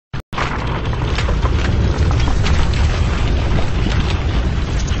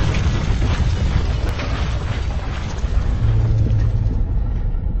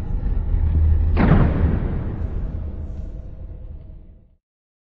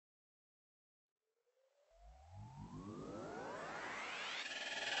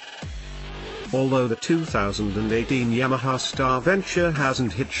Although the 2018 Yamaha Star Venture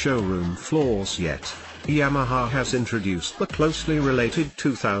hasn't hit showroom floors yet, Yamaha has introduced the closely related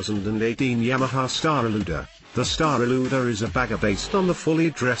 2018 Yamaha Star Eluder. The Star Eluder is a bagger based on the fully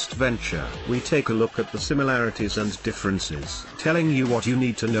dressed Venture. We take a look at the similarities and differences, telling you what you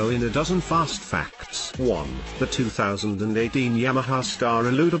need to know in a dozen fast facts. 1. The 2018 Yamaha Star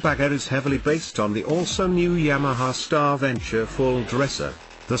Eluder bagger is heavily based on the also new Yamaha Star Venture full dresser.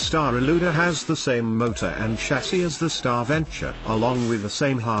 The Star Eluder has the same motor and chassis as the Star Venture, along with the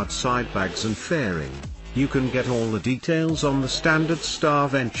same hard side bags and fairing. You can get all the details on the standard Star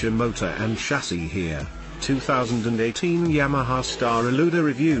Venture motor and chassis here. 2018 Yamaha Star Eluder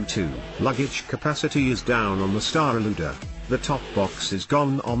Review 2. Luggage capacity is down on the Star Eluder. The top box is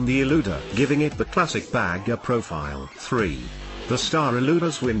gone on the Eluder, giving it the classic bagger profile. 3. The Star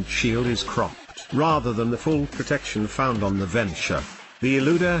Eluder's windshield is cropped, rather than the full protection found on the Venture. The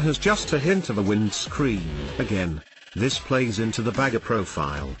Eluder has just a hint of a windscreen. Again, this plays into the bagger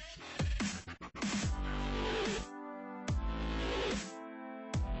profile.